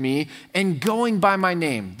relationship with me and going by my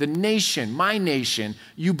name. The nation, my nation,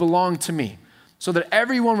 you belong to me. So that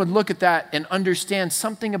everyone would look at that and understand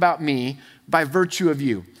something about me by virtue of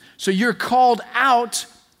you. So you're called out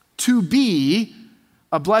to be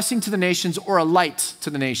a blessing to the nations or a light to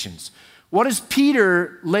the nations. What does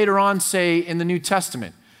Peter later on say in the New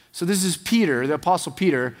Testament? So this is Peter, the Apostle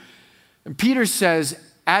Peter. And Peter says,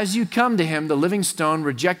 as you come to him, the living stone,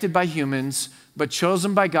 rejected by humans, but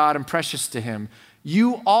chosen by God and precious to him,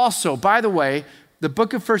 you also, by the way, the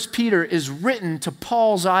book of 1 Peter is written to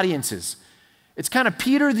Paul's audiences. It's kind of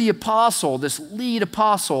Peter the apostle, this lead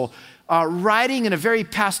apostle, writing in a very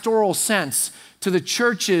pastoral sense to the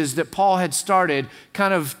churches that Paul had started,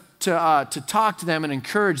 kind of to talk to them and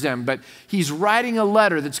encourage them. But he's writing a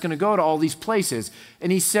letter that's going to go to all these places.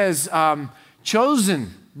 And he says,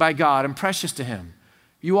 chosen by God and precious to him,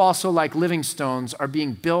 you also, like living stones, are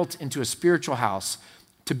being built into a spiritual house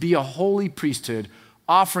to be a holy priesthood,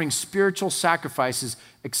 offering spiritual sacrifices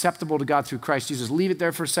acceptable to God through Christ Jesus. Leave it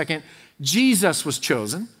there for a second. Jesus was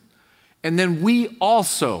chosen, and then we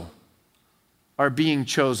also are being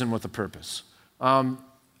chosen with a purpose.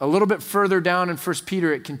 A little bit further down in 1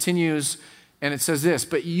 Peter, it continues, and it says this,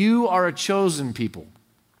 but you are a chosen people,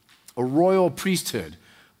 a royal priesthood,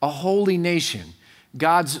 a holy nation,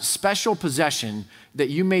 God's special possession, that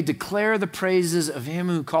you may declare the praises of him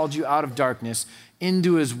who called you out of darkness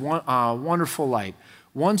into his wonderful light.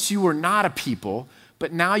 Once you were not a people,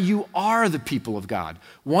 but now you are the people of God.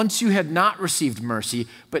 Once you had not received mercy,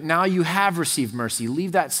 but now you have received mercy.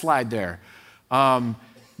 Leave that slide there.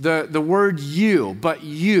 The word you, but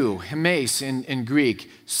you, hemes in Greek,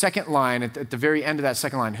 second line at the very end of that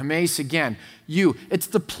second line, hemes again, you. It's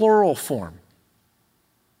the plural form.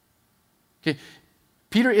 Okay,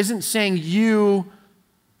 Peter isn't saying you,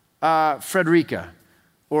 Frederica,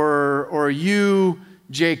 or you,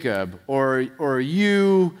 Jacob, or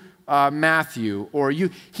you, Matthew, or you.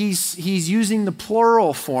 He's using the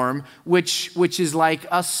plural form, which is like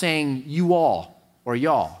us saying you all or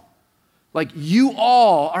y'all. Like you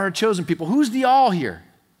all are a chosen people. Who's the all here?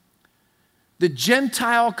 The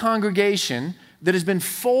Gentile congregation that has been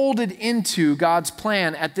folded into God's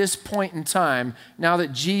plan at this point in time, now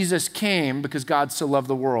that Jesus came because God so loved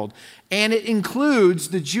the world. And it includes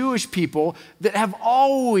the Jewish people that have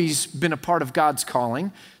always been a part of God's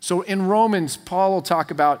calling. So in Romans, Paul will talk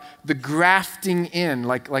about the grafting in,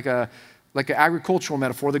 like an agricultural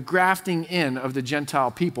metaphor, the grafting in of the Gentile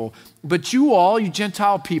people. But you all, you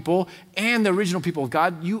Gentile people and the original people of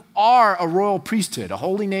God, you are a royal priesthood, a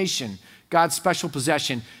holy nation, God's special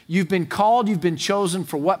possession. You've been called, you've been chosen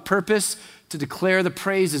for what purpose? To declare the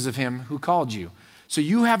praises of him who called you. So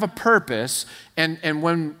you have a purpose, and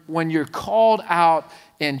when you're called out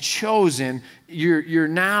and chosen, you're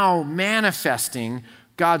now manifesting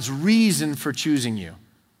God's reason for choosing you.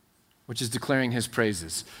 which is declaring his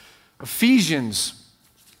praises. Ephesians,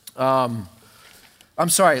 let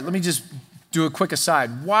me just do a quick aside.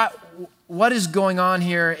 What is going on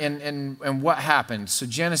here and what happened? So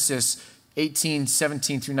Genesis 18,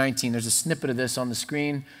 17 through 19, there's a snippet of this on the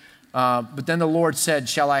screen. But then the Lord said,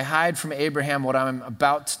 "Shall I hide from Abraham what I'm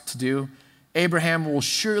about to do? Abraham will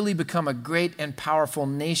surely become a great and powerful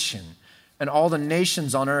nation, and all the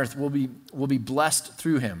nations on earth will be blessed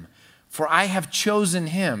through him. For I have chosen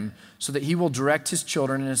him so that he will direct his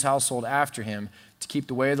children and his household after him to keep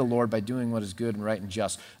the way of the Lord by doing what is good and right and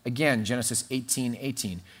just." Again, Genesis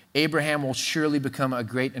 18:18. Abraham will surely become a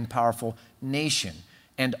great and powerful nation,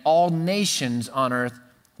 and all nations on earth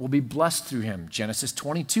will be blessed through him. Genesis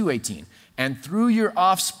 22:18. And through your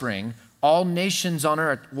offspring, all nations on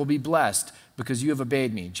earth will be blessed because you have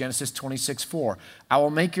obeyed me. Genesis 26:4. I will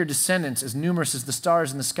make your descendants as numerous as the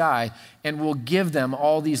stars in the sky and will give them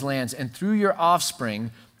all these lands. And through your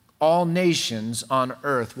offspring, all nations on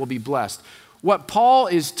earth will be blessed. What Paul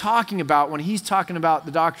is talking about when he's talking about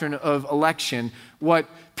the doctrine of election, what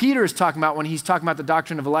Peter is talking about when he's talking about the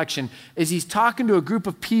doctrine of election, is he's talking to a group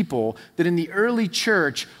of people that in the early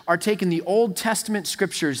church are taking the Old Testament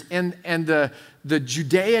scriptures and the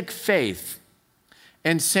Judaic faith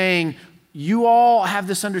and saying, you all have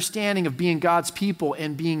this understanding of being God's people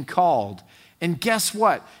and being called. And guess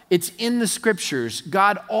what? It's in the scriptures.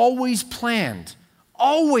 God always planned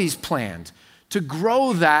to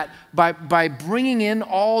grow that by bringing in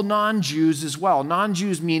all non-Jews as well.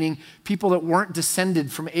 Non-Jews meaning people that weren't descended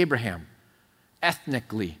from Abraham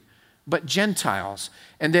ethnically, but Gentiles.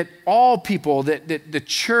 And that all people, that the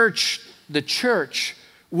church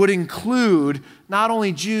would include not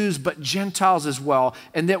only Jews, but Gentiles as well.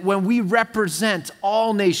 And that when we represent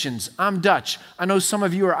all nations, I'm Dutch, I know some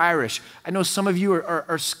of you are Irish, I know some of you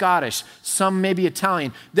are Scottish, some maybe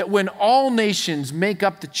Italian, that when all nations make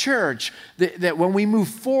up the church, that when we move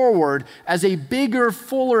forward as a bigger,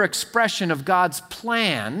 fuller expression of God's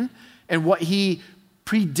plan and what he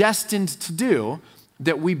predestined to do,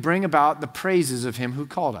 that we bring about the praises of him who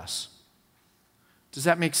called us. Does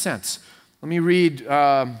that make sense? Let me read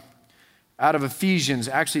out of Ephesians.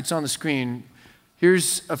 Actually, it's on the screen.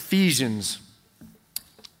 Here's Ephesians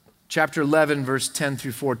chapter 11, verse 10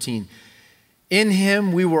 through 14. In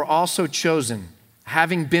him we were also chosen,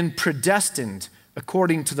 having been predestined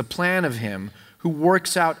according to the plan of him who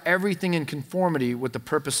works out everything in conformity with the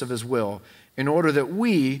purpose of his will, in order that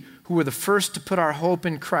we, who were the first to put our hope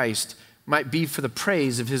in Christ, might be for the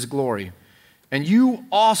praise of his glory. And you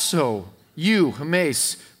also, you,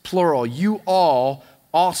 Hamas, plural, you all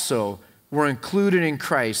also were included in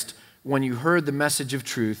Christ when you heard the message of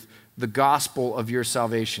truth, the gospel of your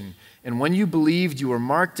salvation. And when you believed, you were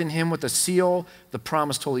marked in him with a seal, the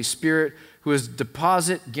promised Holy Spirit, who is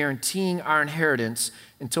deposit guaranteeing our inheritance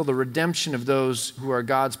until the redemption of those who are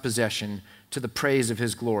God's possession, to the praise of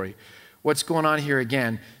his glory. What's going on here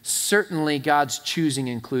again? Certainly God's choosing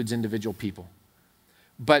includes individual people.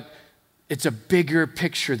 But it's a bigger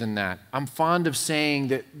picture than that. I'm fond of saying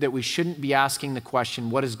that we shouldn't be asking the question,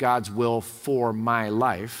 what is God's will for my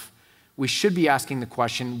life? We should be asking the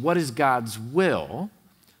question, what is God's will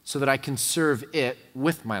so that I can serve it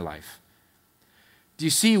with my life? Do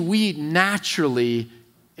you see, we naturally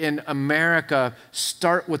in America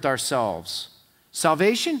start with ourselves.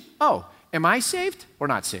 Salvation? Oh, am I saved or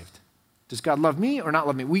not saved? Does God love me or not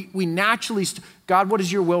love me? We naturally, God, what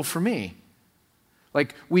is your will for me?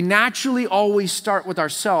 Like, we naturally always start with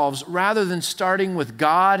ourselves rather than starting with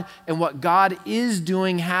God and what God is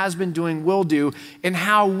doing, has been doing, will do, and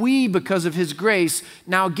how we, because of his grace,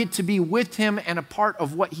 now get to be with him and a part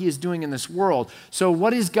of what he is doing in this world. So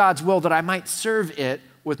what is God's will that I might serve it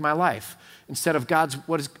with my life? Instead of God,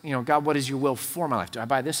 what is your will for my life? Do I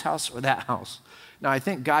buy this house or that house? Now, I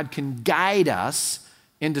think God can guide us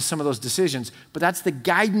into some of those decisions, but that's the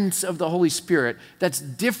guidance of the Holy Spirit. That's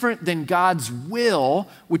different than God's will,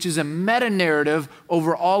 which is a meta-narrative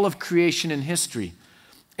over all of creation and history.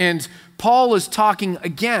 And Paul is talking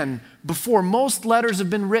again, before most letters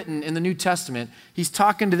have been written in the New Testament, he's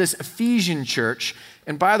talking to this Ephesian church.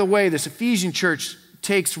 And by the way, this Ephesian church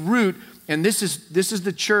takes root, and this is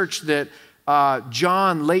the church that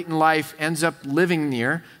John, late in life, ends up living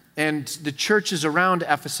near. And the churches around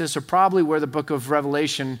Ephesus are probably where the book of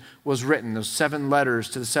Revelation was written, those 7 letters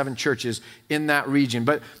to the 7 churches in that region.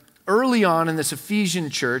 But early on in this Ephesian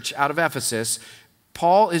church out of Ephesus,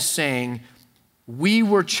 Paul is saying, we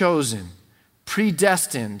were chosen,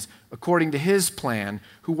 predestined according to his plan,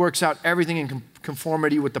 who works out everything in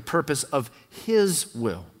conformity with the purpose of his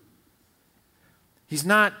will. He's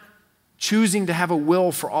not choosing to have a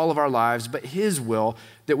will for all of our lives, but his will,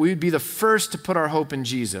 that we would be the first to put our hope in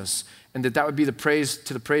Jesus, and that would be the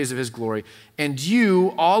praise of his glory. And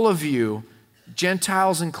you, all of you,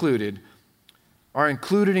 Gentiles included, are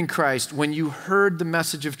included in Christ when you heard the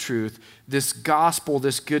message of truth, this gospel,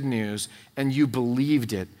 this good news, and you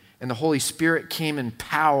believed it. And the Holy Spirit came in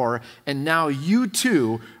power, and now you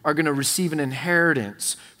too are going to receive an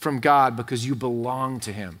inheritance from God because you belong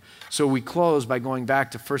to him. So we close by going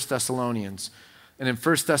back to 1 Thessalonians. And in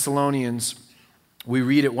 1 Thessalonians, we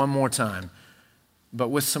read it one more time, but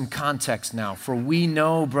with some context now. For we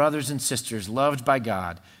know, brothers and sisters, loved by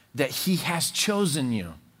God, that he has chosen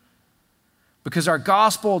you. Because our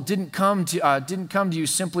gospel didn't come to you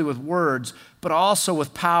simply with words, but also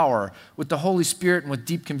with power, with the Holy Spirit, and with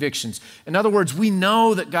deep convictions. In other words, we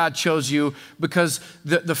know that God chose you because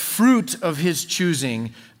the fruit of his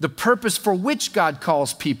choosing, the purpose for which God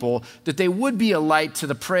calls people, that they would be a light to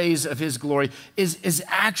the praise of his glory, is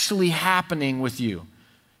actually happening with you.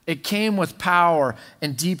 It came with power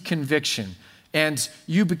and deep conviction. And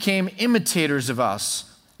you became imitators of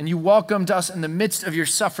us, and you welcomed us in the midst of your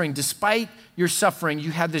suffering. Despite your suffering,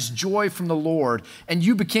 you had this joy from the Lord, and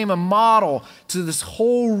you became a model to this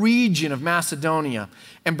whole region of Macedonia.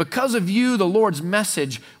 And because of you, the Lord's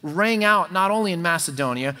message rang out not only in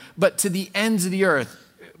Macedonia, but to the ends of the earth,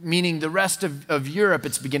 meaning the rest of Europe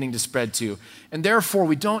it's beginning to spread to. And therefore,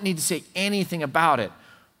 we don't need to say anything about it.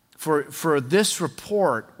 For this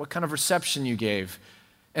report, what kind of reception you gave,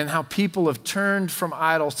 and how people have turned from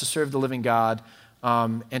idols to serve the living God,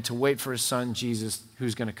 and to wait for his son, Jesus,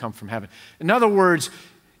 who's going to come from heaven. In other words,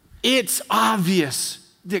 it's obvious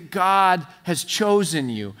that God has chosen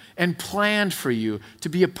you and planned for you to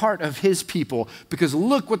be a part of his people, because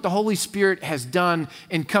look what the Holy Spirit has done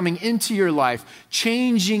in coming into your life,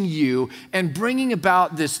 changing you and bringing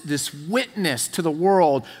about this witness to the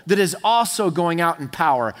world that is also going out in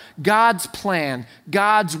power. God's plan,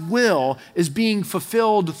 God's will is being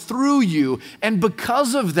fulfilled through you, and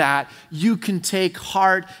because of that, you can take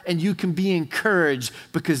heart and you can be encouraged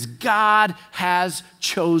because God has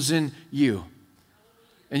chosen you.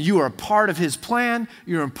 And you are a part of his plan,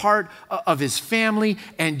 you're a part of his family,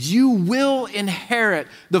 and you will inherit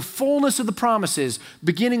the fullness of the promises,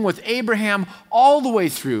 beginning with Abraham all the way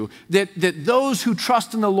through, that those who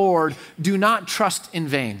trust in the Lord do not trust in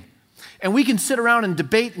vain. And we can sit around and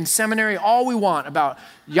debate in seminary all we want about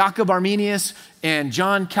Jacob Arminius and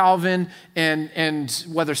John Calvin and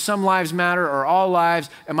whether some lives matter or all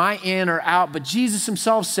lives, am I in or out? But Jesus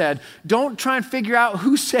himself said, don't try and figure out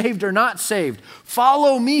who's saved or not saved.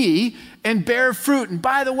 Follow me and bear fruit. And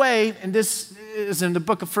by the way, and this is in the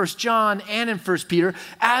book of 1 John and in 1 Peter,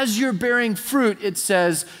 as you're bearing fruit, it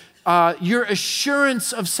says, your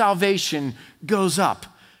assurance of salvation goes up.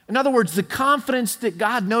 In other words, the confidence that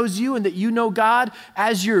God knows you and that you know God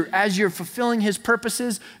as you're fulfilling his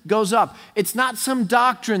purposes goes up. It's not some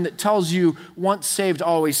doctrine that tells you once saved,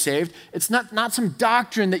 always saved. It's not some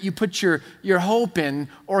doctrine that you put your hope in,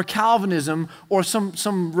 or Calvinism, or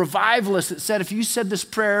some revivalist that said, if you said this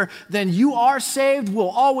prayer, then you are saved, will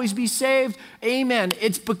always be saved. Amen.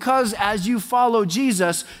 It's because as you follow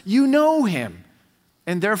Jesus, you know him,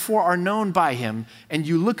 and therefore are known by him, and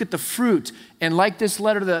you look at the fruit, and like this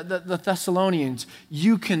letter to the Thessalonians,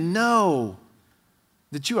 you can know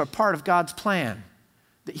that you are part of God's plan,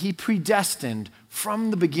 that he predestined from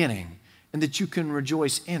the beginning, and that you can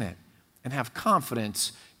rejoice in it and have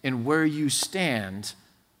confidence in where you stand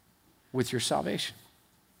with your salvation.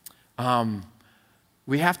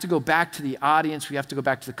 We have to go back to the audience, we have to go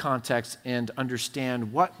back to the context and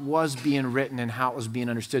understand what was being written and how it was being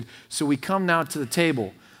understood. So we come now to the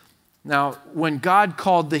table. Now, when God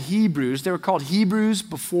called the Hebrews, they were called Hebrews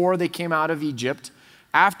before they came out of Egypt.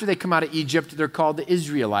 After they come out of Egypt, they're called the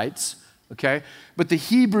Israelites, okay? But the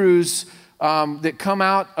Hebrews that come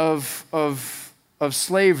out of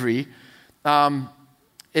slavery,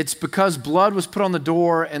 it's because blood was put on the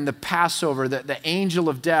door and the Passover, that the angel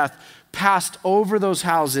of death passed over those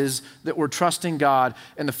houses that were trusting God,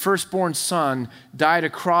 and the firstborn son died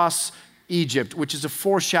across Egypt, which is a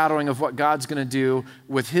foreshadowing of what God's going to do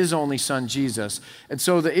with his only son, Jesus. And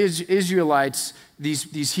so the Israelites,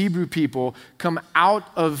 these Hebrew people, come out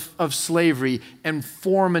of slavery and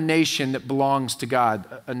form a nation that belongs to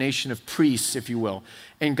God, a nation of priests, if you will.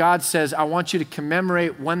 And God says, I want you to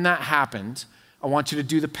commemorate when that happened. I want you to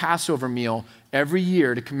do the Passover meal every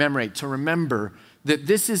year to commemorate, to remember that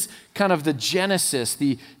this is kind of the genesis,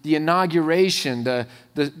 the inauguration, the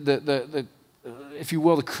if you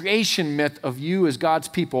will, the creation myth of you as God's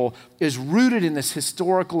people is rooted in this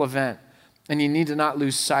historical event, and you need to not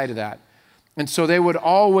lose sight of that. And so they would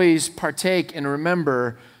always partake and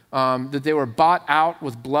remember that they were bought out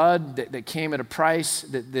with blood that came at a price,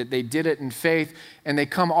 that they did it in faith, and they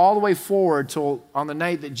come all the way forward till on the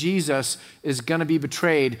night that Jesus is going to be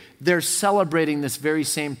betrayed, they're celebrating this very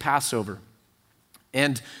same Passover.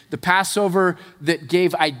 And the Passover that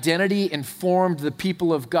gave identity and formed the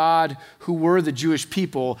people of God who were the Jewish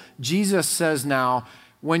people, Jesus says now,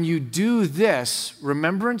 when you do this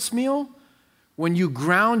remembrance meal, when you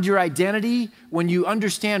ground your identity, when you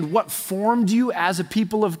understand what formed you as a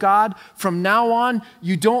people of God, from now on,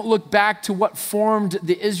 you don't look back to what formed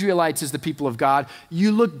the Israelites as the people of God.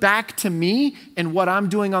 You look back to me and what I'm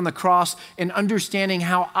doing on the cross and understanding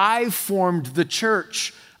how I formed the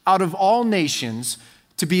church out of all nations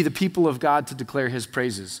to be the people of God to declare his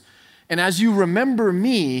praises. And as you remember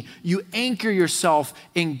me, you anchor yourself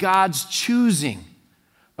in God's choosing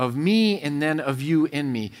of me and then of you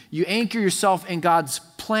in me. You anchor yourself in God's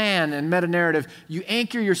plan and meta-narrative. You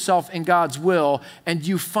anchor yourself in God's will, and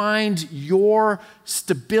you find your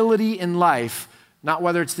stability in life, not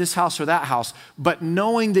whether it's this house or that house, but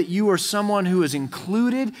knowing that you are someone who is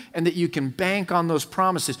included and that you can bank on those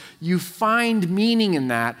promises. You find meaning in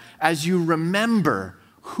that as you remember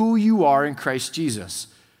who you are in Christ Jesus.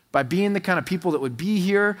 By being the kind of people that would be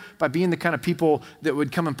here, by being the kind of people that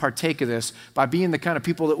would come and partake of this, by being the kind of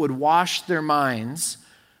people that would wash their minds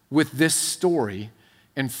with this story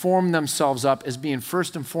and form themselves up as being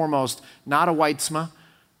first and foremost not a Weitzma,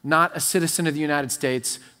 not a citizen of the United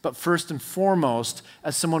States, but first and foremost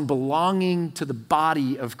as someone belonging to the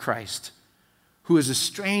body of Christ, who is a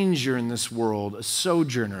stranger in this world, a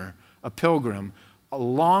sojourner, a pilgrim, a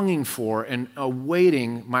longing for and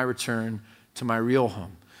awaiting my return to my real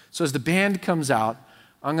home. So as the band comes out,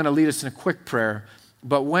 I'm going to lead us in a quick prayer.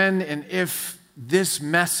 But when and if this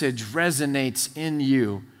message resonates in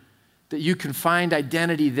you, that you can find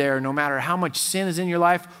identity there no matter how much sin is in your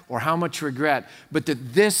life or how much regret, but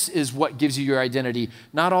that this is what gives you your identity,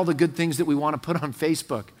 not all the good things that we want to put on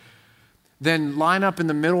Facebook. Then line up in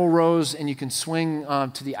the middle rows and you can swing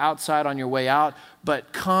to the outside on your way out,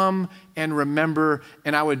 but come and remember,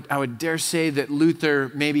 and I would dare say that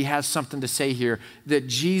Luther maybe has something to say here, that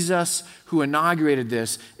Jesus, who inaugurated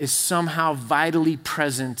this, is somehow vitally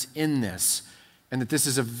present in this, and that this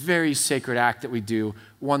is a very sacred act that we do,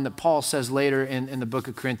 one that Paul says later in the book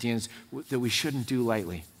of Corinthians that we shouldn't do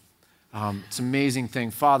lightly. It's an amazing thing.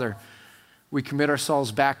 Father, we commit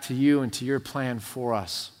ourselves back to you and to your plan for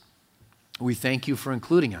us. We thank you for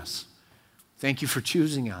including us. Thank you for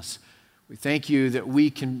choosing us. We thank you that we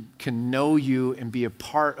can know you and be a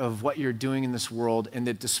part of what you're doing in this world, and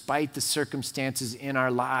that despite the circumstances in our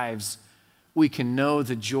lives, we can know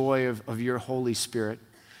the joy of your Holy Spirit,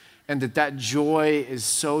 and that joy is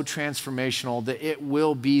so transformational that it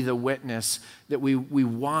will be the witness that we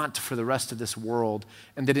want for the rest of this world,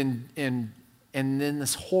 and that in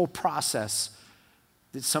this whole process,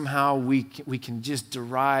 that somehow we can just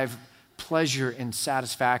derive pleasure and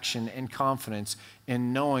satisfaction and confidence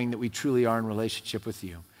in knowing that we truly are in relationship with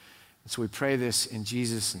you. And so we pray this in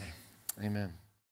Jesus' name. Amen.